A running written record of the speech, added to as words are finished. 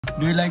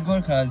Do you like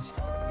Gorkhas?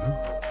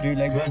 Do you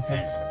like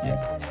Gorkhas?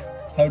 Yeah.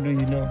 How do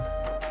you know? I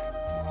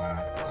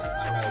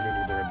know a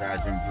little bit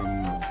about them from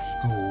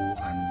school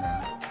and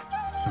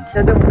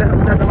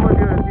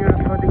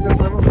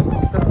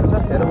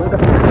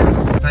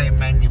playing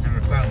menu for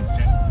the phone.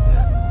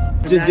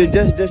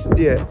 Just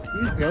there.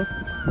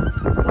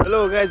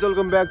 Hello guys,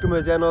 welcome back to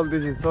my channel.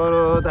 This is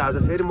Sharad. आज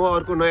फेरि म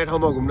अर्को नयाँ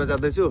ठाउँमा घुम्न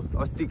जाँदैछु।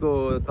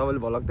 अस्तिको तपाईले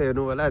भ्लग त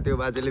हेर्नु होला। त्यो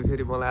बाजेले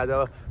फेरि मलाई आज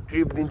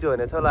ट्रिप दिन्छु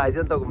भनेछ। ल आइज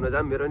नि त घुम्न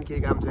जाम, मेरो नि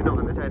केही काम छैन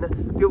भन्दैछ हैन।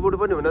 त्यो बुढो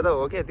पनि हुन त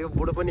हो के, त्यो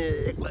बुढो पनि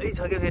एक्लै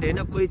छ के फेरि हैन,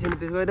 कोही छैन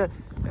त्यसको हैन।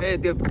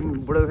 त्यो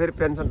बुढो फेरि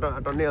पेन्सन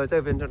टन्नै आउँछ,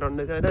 पेन्सन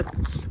टन्नै छ हैन।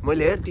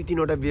 मैले हेर ती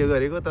तीनवटा बिहे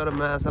गरेको, तर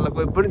माशाल्ला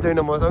कोही पनि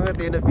छैन मसँग।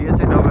 त्यही नै बिहे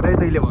चाहिँ नगरे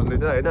तैले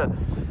भन्दैछ हैन।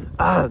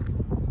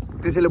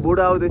 त्यसैले बुढो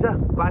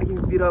आउँदैछ,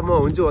 पार्किङतिर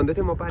म हुन्छु भन्दै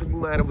थियो। म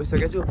पार्किङमा आएर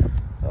बसिसकेको छु।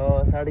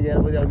 11:30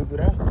 बजे आउने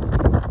कुरा,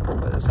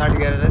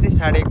 11:30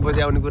 1:30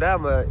 बजे आउने कुरा,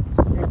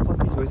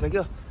 1:25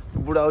 भइसक्यो।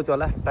 बुढो आउँछ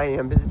होला।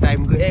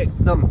 टाइमको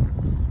एकदम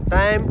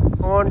टाइम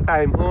अन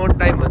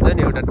टाइम भन्छ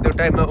नि एउटा, त्यो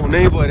टाइममा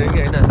हुनै पर्यो कि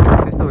हैन,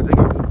 त्यस्तो हुन्छ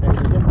कि।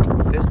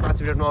 त्यस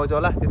 5 मिनटमा आउँछ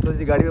होला।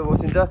 त्यसपछि गाडीमा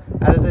बसिन्छ।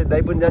 आज चाहिँ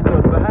दाइ पनि जान्छु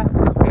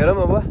भन्नुभयो।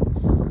 हेरौँ अब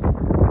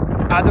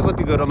आज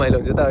कतिको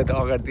रमाइलो हुन्छ त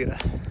अगाडितिर।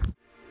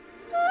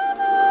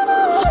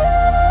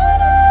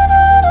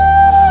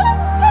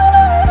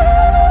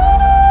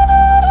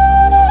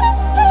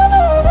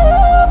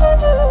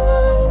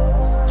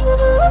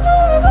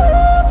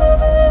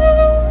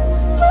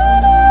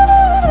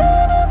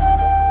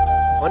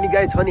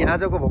 छ नि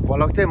आजको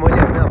भ्लग चाहिँ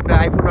मैले पुरा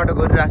आइफोनबाट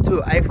गरिरहेको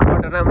छु।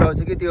 आइफोनबाट राम्रो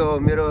आउँछ कि त्यो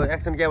मेरो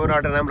एक्सन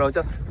क्यामेराबाट राम्रो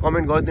आउँछ,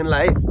 कमेन्ट गरिदिनु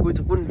है।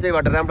 कुन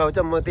चाहिँबाट राम्रो आउँछ,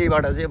 म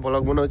त्यहीबाट चाहिँ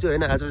भ्लग बनाउँछु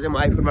हैन। आज चाहिँ म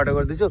आइफोनबाट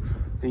गर्दैछु।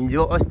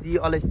 यो अस्ति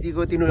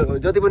अलैस्तिको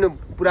तिनीहरू जति पनि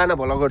पुराना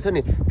भ्लगहरू छ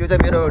नि, त्यो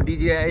चाहिँ मेरो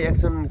DJI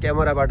एक्सन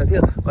क्यामेराबाट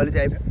थियो। अहिले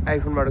चाहिँ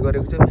आइफोनबाट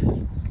गरेको छु।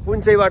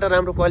 कुन चाहिँबाट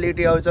राम्रो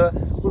क्वालिटी आउँछ,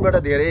 कुनबाट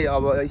धेरै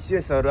अब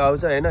स्पेसहरू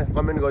आउँछ हैन,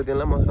 कमेन्ट गरिदिनु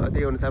ल। म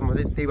त्यही अनुसार म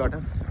चाहिँ त्यहीबाट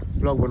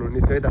भ्लग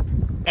बनाउने छु है त।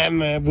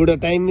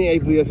 बुढो टाइममै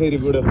आइपुग्यो फेरि।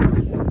 बुढो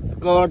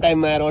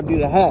टाइममा आएर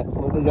अटिरह।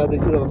 म चाहिँ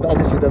जाँदैछु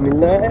बाजेसित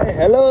मिल्न।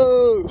 हेलो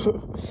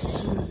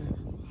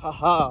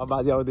हा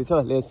बाजे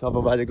आउँदैछ। लेस अब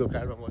बाजेको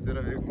कारमा बसेर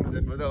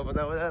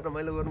मजा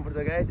रमाइलो गर्नुपर्छ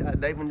गाइस।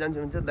 दाइ पनि जान्छु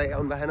हुन्छ, दाइ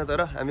आउनु भएन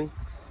तर हामी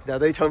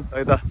जाँदैछौँ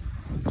है त।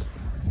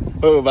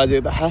 हो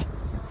बाजे त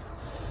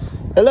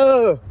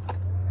hello,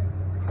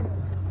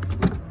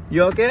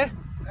 you okay?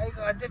 I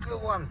got a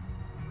different one.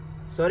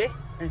 Sorry?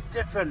 It's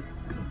different.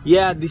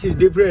 Yeah, this is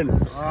different.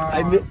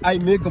 I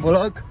make a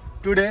vlog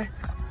today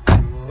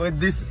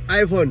with this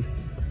iPhone.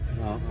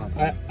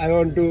 Okay. I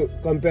want to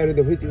compare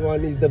which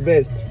one is the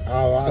best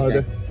for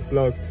the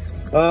vlog.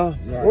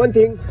 One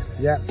thing.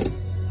 Yeah.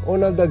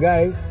 One of the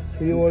guy,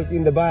 he work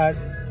in the bar.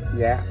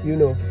 Yeah. You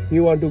know, he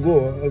want to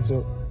go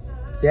also.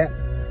 Yeah.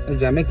 Is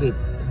that Mickey?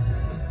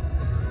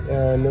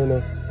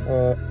 No.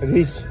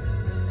 Rich.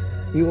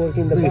 He work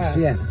in the bar.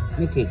 Yeah.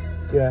 Mickey.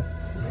 Yeah.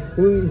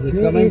 He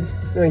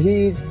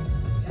is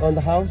on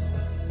the house.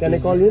 Can I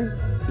call him?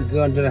 You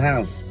go into the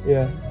house.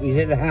 Yeah. He's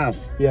at the house.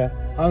 Yeah.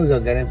 I'll go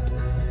get him.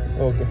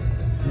 Okay.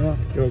 No.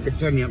 Okay.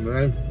 Turn you up,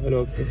 right?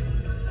 Okay.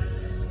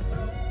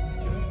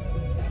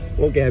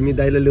 Okay, हामी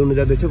दाइलाई ल्याउन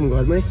जाँदैछौँ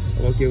घरमै।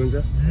 अब के हुन्छ?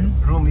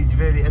 Room is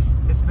very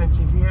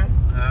expensive here.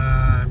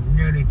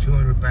 Nearly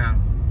 £200.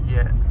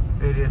 Yeah,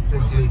 very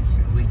expensive. A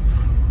week.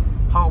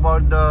 How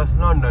about the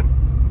London?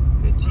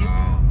 It's cheap?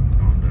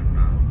 London,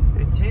 no.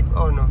 It's cheap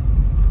or no?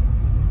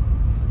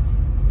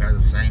 About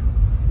the same.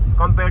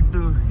 Compared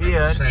to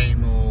here,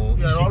 Same or...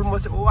 yeah,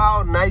 almost,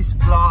 wow, nice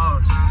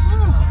flowers.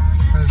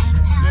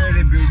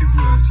 Very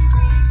beautiful.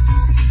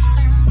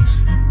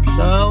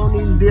 Town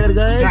is there,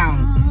 guys.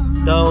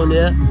 Down,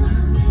 yeah.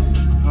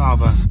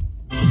 Harbour.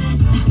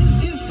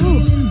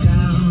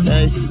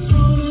 Nice.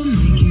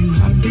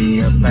 I'll be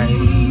your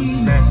baby.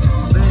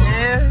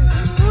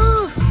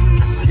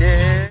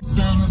 Yeah.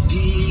 So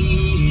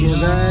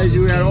guys,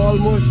 we are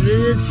almost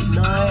reached.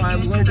 Now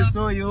I'm going to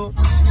show you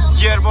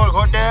Gorkha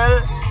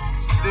Hotel.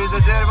 This is the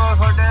Gorkha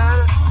Hotel.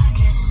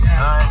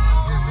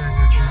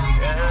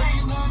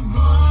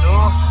 So,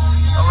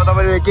 अब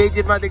तपाईले केही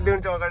चिजमा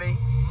देख्नुहुन्छ अगाडि,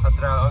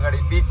 खतरा अगाडि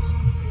beach.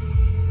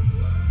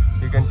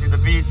 You can see the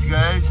beach,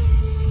 guys.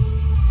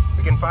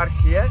 We can park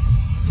here.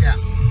 Yeah.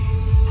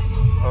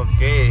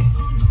 Okay.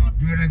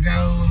 You wanna go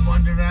and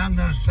wander around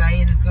or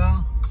stay in the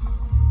car?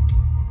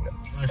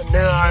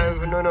 No,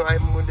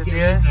 I'm going to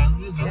there.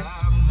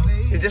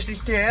 You just stay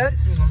here.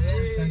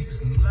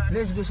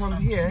 Let's go some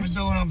here.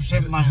 Don't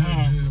upset my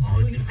hair.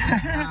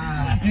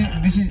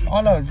 This is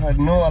allowed,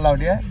 no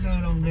allowed, yeah? Go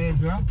along there as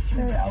well.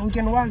 Yeah, we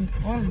can walk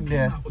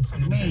there.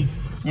 Me?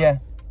 Yeah.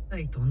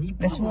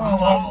 Let's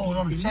walk. Oh,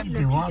 I'm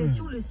 71.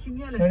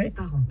 Sorry?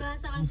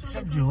 I'm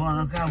 71,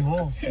 I can't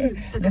walk.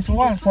 Let's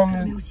walk some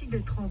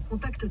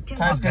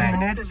 5-10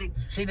 minutes.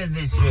 See the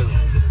dish too.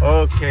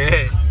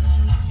 Okay.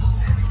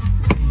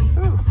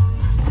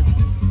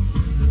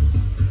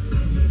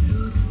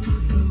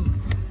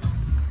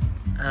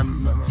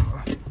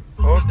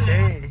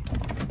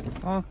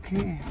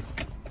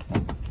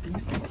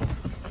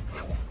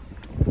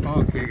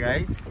 Okay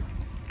guys,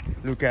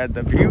 look at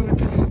the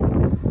views.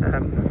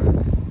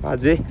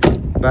 बाजे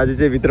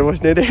चाहिँ भित्र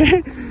बस्ने रे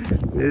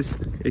यस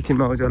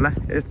एकछिनमा आउँछ होला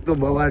यस्तो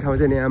बवाल ठाउँ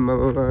चाहिँ नि आमा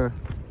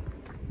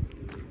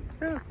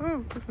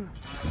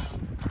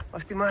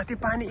अस्ति माथि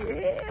पानी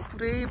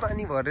पुरै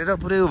पानी भरेर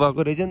पुरै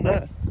भएको रहेछ नि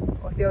त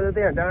अस्ति आउँदा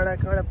त्यहाँ डाँडा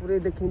काँडा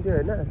पुरै देखिन्थ्यो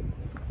होइन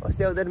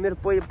अस्ति आउँदा मेरो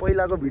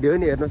पहिलाको भिडियो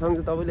नि हेर्न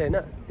सक्छ तपाईँले होइन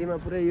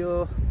त्यसमा पुरै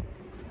यो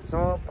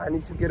सब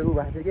पानी सुकेर उ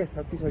भएको थियो कि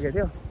सकिसकेको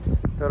थियो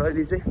तर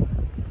अहिले चाहिँ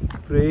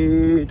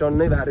पुरै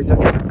टन्नै भएको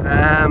रहेछ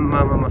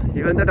आमामा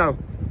यो नि त ठाउँ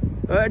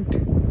हट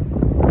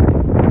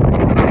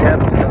यहाँ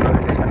छु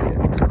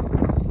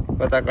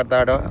कता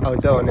कताबाट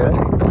आउँछ भनेर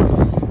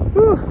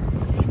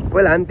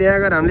पहिला हामी त्यहाँ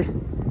गएर हामीले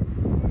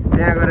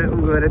त्यहाँ गएर उ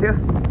गएर थियो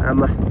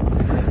आमा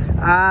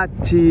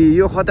आछि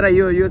यो खतरा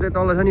यो चाहिँ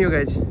तल छ नि यो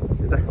गाइस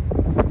यता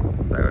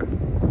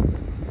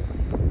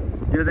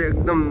यो चाहिँ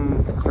एकदम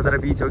खतरा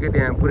बिच हो क्या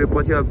त्यहाँ पुरै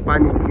पछि अब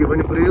पानी सुक्यो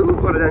भने पुरै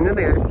पर जान्छ नि त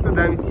यहाँ यस्तो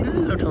दामी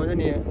चिल्लो ठाउँ छ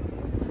नि यहाँ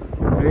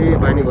पुरै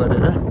पानी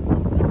भरेर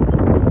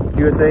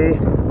त्यो चाहिँ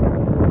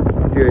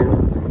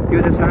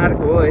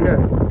सारको हो होइन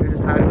त्यो चाहिँ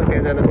सारको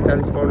त्यहाँ जान चाहिँ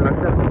 40 पाउन्ड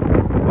लाग्छ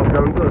अप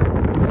डाउनको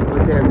त्यो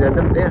चाहिँ हामी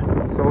जान्छौँ त्यहाँ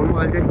सुहाउनु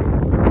अहिले चाहिँ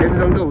देख्न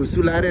सक्छ हुस्सु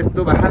लाएर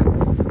यस्तो भा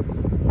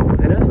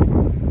होइन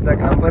उता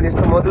घाम पनि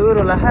यस्तो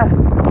मधुरो लाखा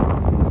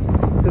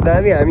त्यो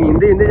दामी हामी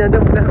हिँड्दै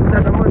जान्छौँ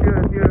उतासम्म त्यो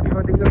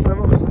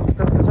ठाउँदेखिसम्म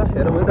कस्तो छ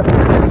हेरौँ है त अब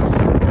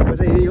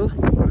चाहिँ यही हो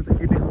अरू त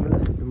के देखाउनु ल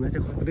ढुङ्गा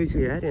चाहिँ खतरै छ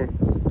यार यहाँ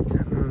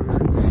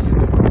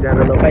जान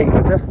नपाइएको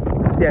छ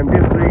अस्ति हामी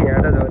चाहिँ पुरै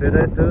हिँडा झरेर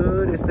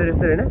यस्तो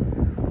होइन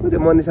त्यो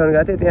मन्दिरसम्म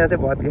गएको थियो त्यहाँ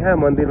चाहिँ भत्किया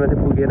मन्दिरमा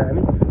चाहिँ पुगेन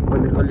हामी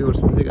मन्दिर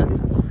अलिवरसम्म चाहिँ गएको थियो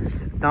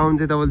टाउन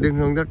चाहिँ तपाईँले देख्न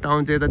सक्नुहुन्छ टाउन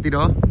चाहिँ यतातिर हो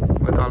म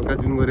चाहिँ हल्का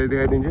जुम गरेर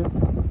देखाइदिन्छु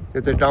यो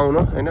चाहिँ टाउन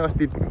हो होइन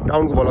अस्ति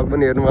टाउनको भ्लग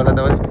पनि हेर्नु होला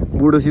तपाईँले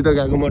बुढोसित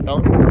गएको म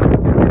टाउन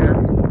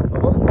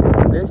अब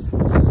यस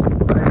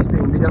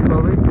हिँड्दै जाऊँ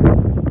तपाईँ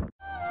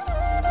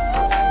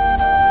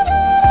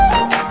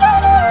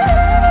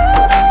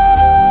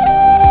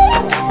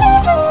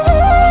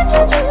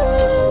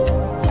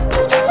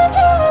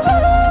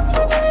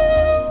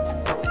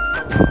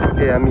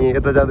हामी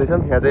यता जाँदैछौँ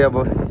यहाँ चाहिँ अब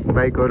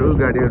बाइकहरू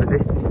गाडीहरू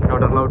चाहिँ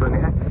एउटा लाउडाउने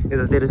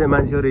यतातिर चाहिँ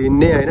मान्छेहरू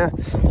हिँड्ने होइन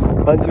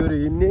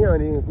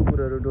अनि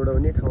कुकुरहरू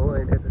डोडाउने ठाउँ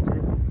होइन यता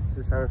चाहिँ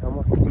सानो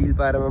ठाउँमा चिल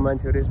पारामा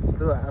मान्छेहरू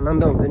यस्तो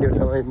आनन्द हुन्छ नि यो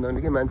ठाउँमा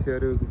हिँड्नु कि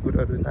मान्छेहरू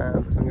कुकुरहरू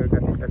शान्तसँग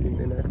गाडी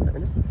सालिँदैन यस्तो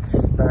होइन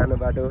सानो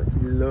बाटो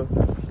चिल्लो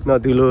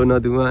नधुलो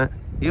नधुवा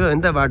यो हो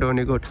नि त बाटो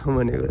भनेको ठाउँ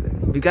भनेको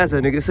विकास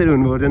भनेको यसरी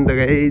हुनुपर्छ नि त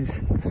गाइज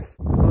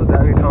कस्तो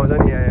दामी ठाउँ छ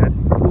नि यहाँ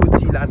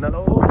चिल हान्न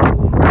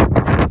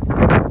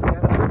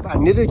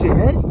भन्ने रहेछ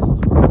यार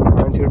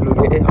मान्छेहरू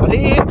डुल्ने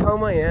हरेक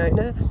ठाउँमा यहाँ होइन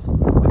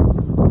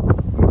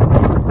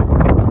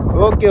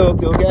okay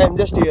I am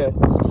just here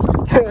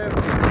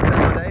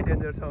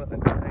danger छ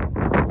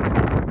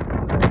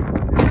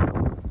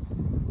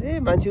ए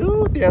मान्छेहरू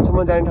त्यहाँसम्म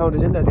जाने ठाउँ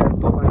रहेछ नि त त्यहाँ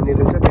तोप हान्ने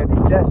रहेछ त्यहाँ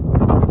दुईवटा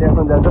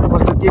त्यहाँसम्म जान्छ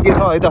कस्तो के छ है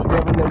त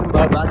त्यहाँ पनि जान्छौँ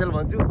बाजेल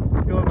भन्छु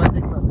त्यो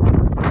मान्छेको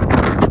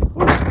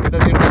यता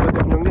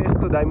देख्नु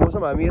यस्तो दामी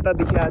मौसम हामी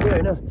यतादेखि आएको थियो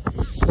होइन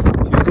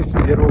यो चाहिँ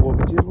जेरो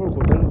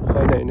होटल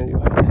होइन यो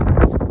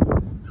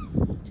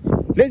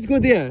Let's go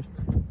there.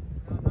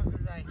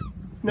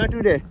 Not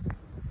today.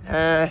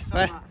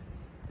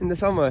 In the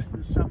summer.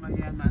 In the summer,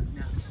 yeah, man.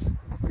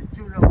 It's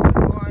too long.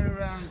 Right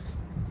around,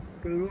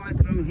 go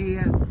right from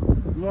here,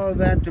 right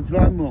around to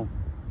Plymouth.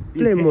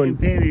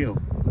 Imperial.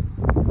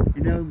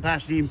 You know,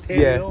 past the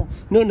Imperial.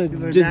 Yeah. No,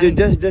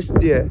 just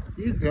there.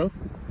 You go.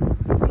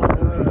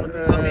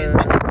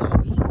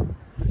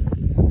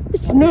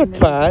 It's not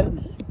far.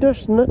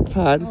 It's not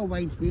far. I'll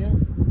wait here.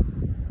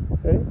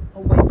 Sorry?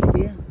 I'll wait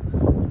here.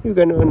 You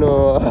can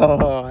no.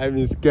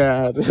 I'm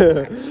scared.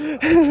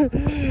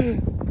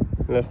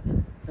 No.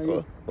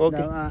 Okay.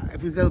 No,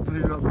 if you go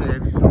further up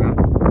there,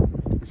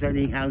 it's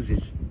only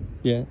houses.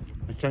 Yeah.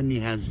 It's only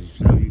houses,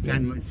 so you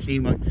can't see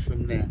much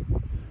from there.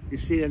 You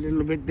see a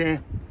little bit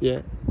there?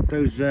 Yeah.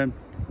 Those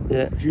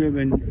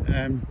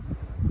German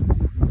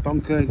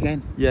bunker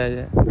again.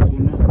 Yeah.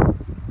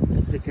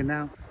 Sticking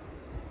out.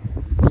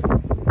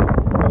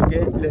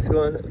 Okay, let's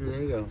go on.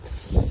 There you go.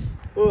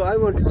 Oh, I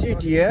want to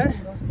sit here.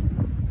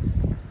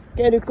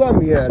 Can you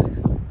come here?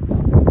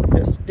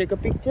 Just take a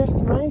picture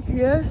right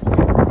here. Do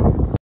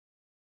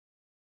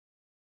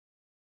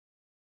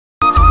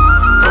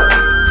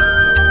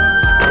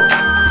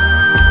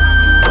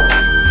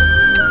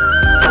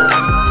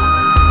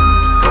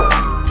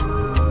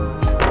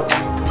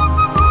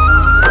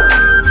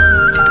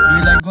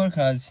you like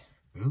Gorkhas?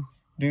 Who?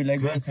 Do you like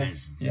Gorkhas?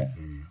 Gorkhas? Yeah.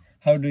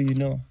 How do you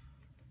know?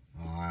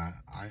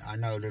 I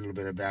know a little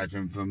bit about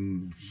them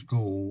from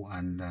school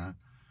and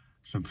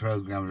some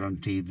programs on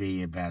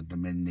TV about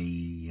them in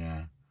the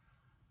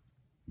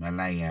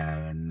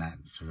Malaya and that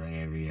sort of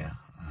area.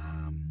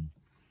 And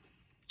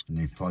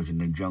they fight in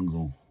the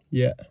jungle.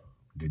 Yeah.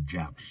 The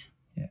Japs.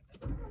 Yeah.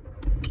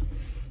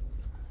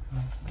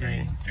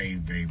 Very, very,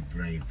 very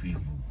brave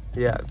people.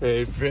 Yeah,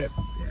 very brave.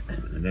 Yeah.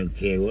 They don't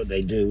care what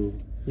they do.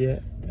 Yeah.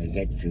 They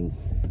get you.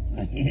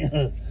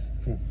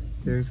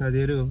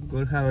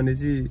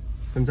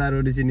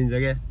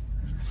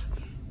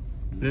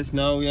 Yes,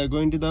 now we are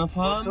going to the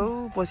farm.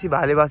 So, पछि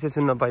भाले बासे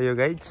सुन्न पाइयो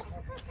guys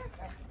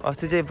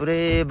अस्ति चाहिँ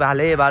पुरै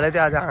भाले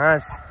थियो आज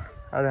हाँस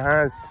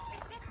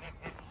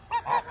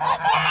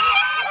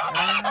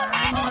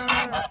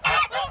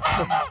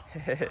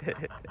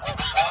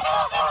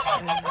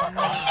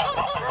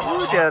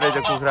त्यहाँ रहेछ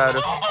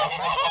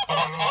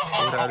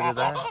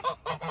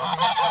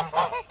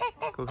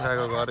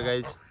कुखुराको घर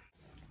गाइज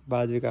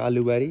बाजुको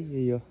आलुबारी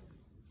यो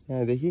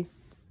यहाँदेखि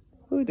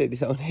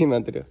त्यतिसम्म नै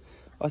मात्र हो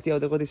अस्ति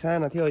आउँदा कति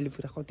सानो थियो अहिले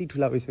पुरा कति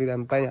ठुला भइसक्यो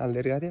हामी पानी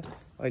हाल्दै गएको थियो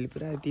अहिले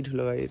पुरा यति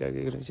ठुलो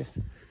भइरहेको रहेछ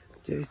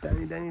त्यो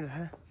दामी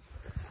भयो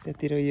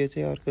त्यतिर यो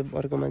चाहिँ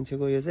अर्को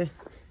मान्छेको यो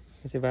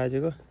चाहिँ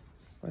बाजेको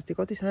अस्ति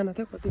कति सानो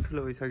थियो कति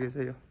ठुलो भइसकेछ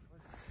यो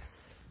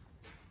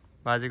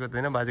बाजेको त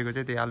होइन बाजेको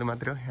चाहिँ त्यही आलु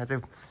मात्र हो यहाँ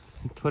चाहिँ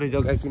थोरै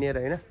जग्गा किनेर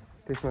होइन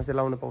त्यसमा चाहिँ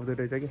लाउन पाउँदो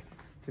रहेछ कि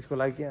त्यसको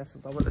लागि यहाँ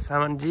तपाईँलाई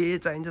सामान जे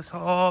चाहिन्छ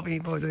सबै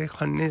पाउँछ क्या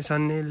खन्ने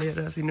सन्ने लिएर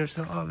सिनुर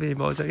सबै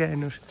पाउँछ क्या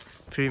हेर्नुहोस्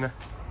फ्रीमा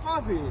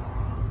Coffee.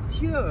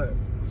 Sure.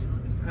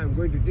 I'm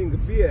going to drink a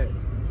beer.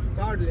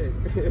 Tartlet.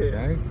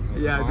 Okay.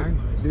 Yeah.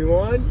 Do you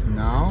want?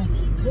 No.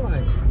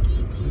 Why?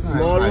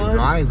 Small one.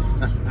 Drive.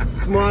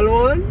 Small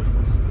one.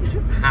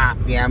 Half.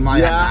 Yeah, my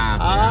half.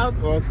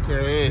 Half.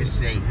 Okay.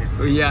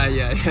 Oh,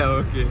 yeah.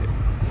 Okay.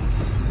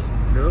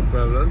 No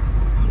problem.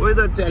 What's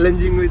that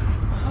challenging with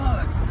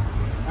us?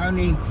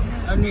 Only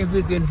if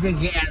we can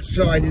drink it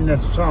outside in the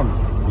sun.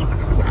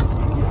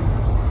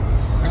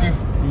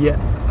 Yeah.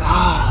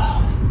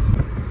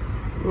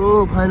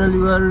 Oh, finally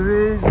we are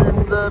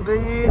reaching the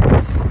beach.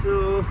 So,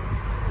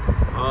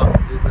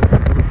 this is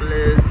the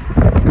place.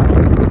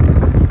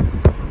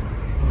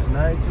 The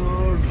night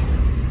road.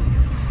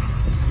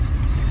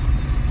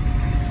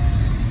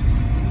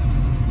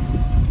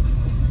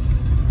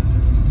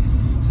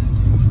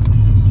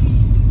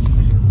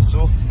 So,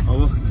 अब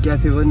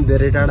cafe पनि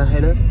धेरै टाढा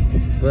छैन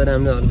गएर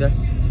हामीले हल्का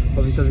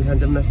coffee सफी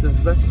खान्छौँ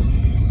नास्ता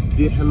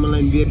बियर खान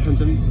मलाई बियर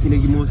खान्छौँ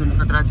किनकि मौसम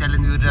खतरा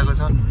च्यालेन्ज गरिरहेको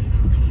छ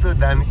यस्तो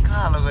दामी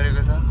कालो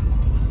गरेको छ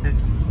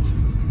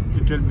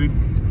लिटल बिट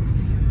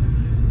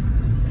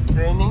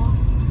ट्रेनिङ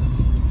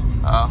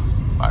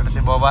बाटो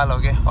चाहिँ बबाल हो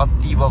क्या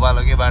अति बबाल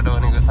हो क्या बाटो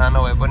भनेको सानो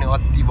भए पनि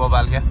अति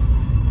बबाल क्या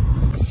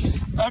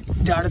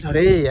जाडो छ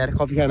रे यार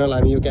कफी खानलाई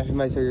हामी यो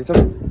क्याफेमा आइसकेको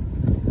छौँ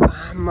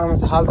आमामा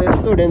छाल त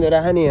यस्तो डेन्जर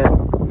आयो नि यहाँ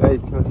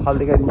छाल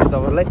देखाइदिन्छु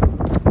तपाईँहरूलाई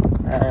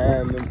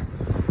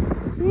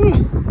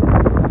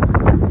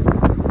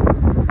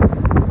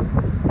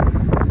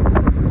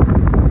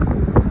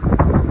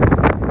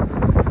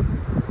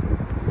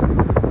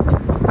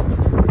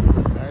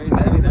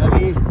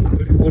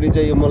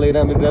चाहिँ यो मलाई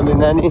राम्री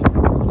नानी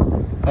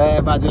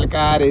बाजेले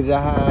कार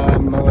हेरिरह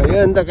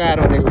यो नि त कार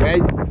भनेको गाई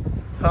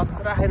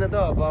राखेन त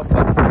अब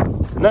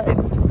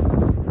नाइस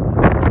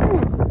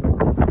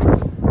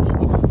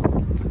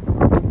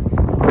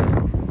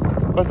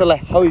कस्तो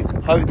लाग्यो how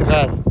is the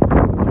car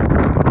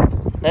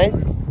nice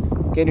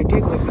can you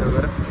take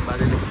गरेर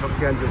बाजेले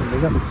टक्सी हाल्छु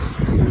भन्दैछ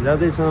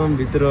जाँदैछौँ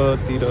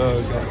भित्रतिर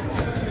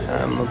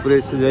पुरै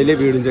जहिले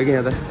भिड हुन्छ कि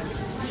यहाँ त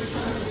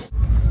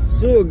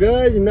So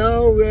guys,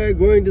 now we are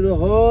going to the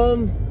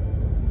home.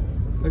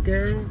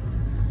 Okay,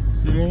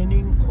 it's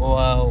raining.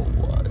 Wow,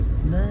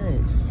 it's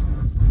nice.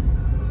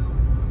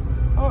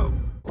 Oh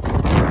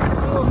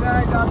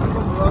guys,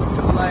 after vlog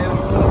chalayo.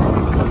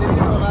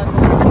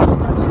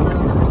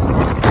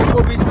 Combo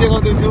beach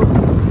देखाउँदैछु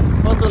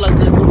कस्तो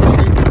लाग्छ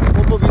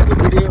combo beach को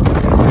भिडियो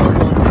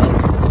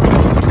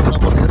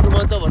हेर्नु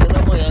मन छ भनेर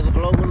म यहाँको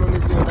भ्लग बनाउने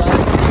छु एउटा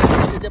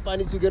अहिले चाहिँ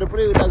पानी सुकेर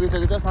पुरै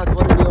लागिसकेको छ 7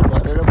 बजे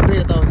भरेर पुरै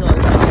यता आउँछ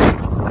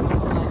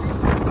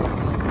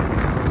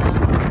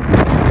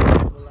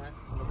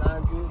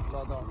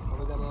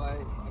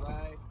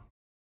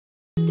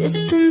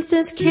Distance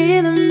is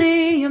killing me,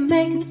 you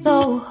make it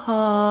so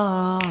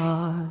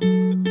hard.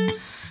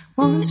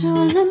 Won't you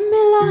let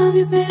me love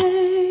you,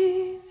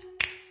 babe?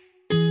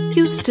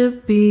 Used to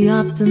be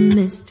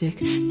optimistic,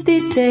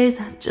 these days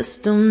I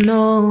just don't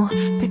know.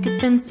 Pick a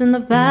fence in the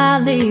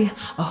valley,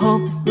 I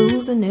hope it's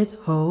losing its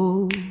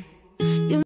hold.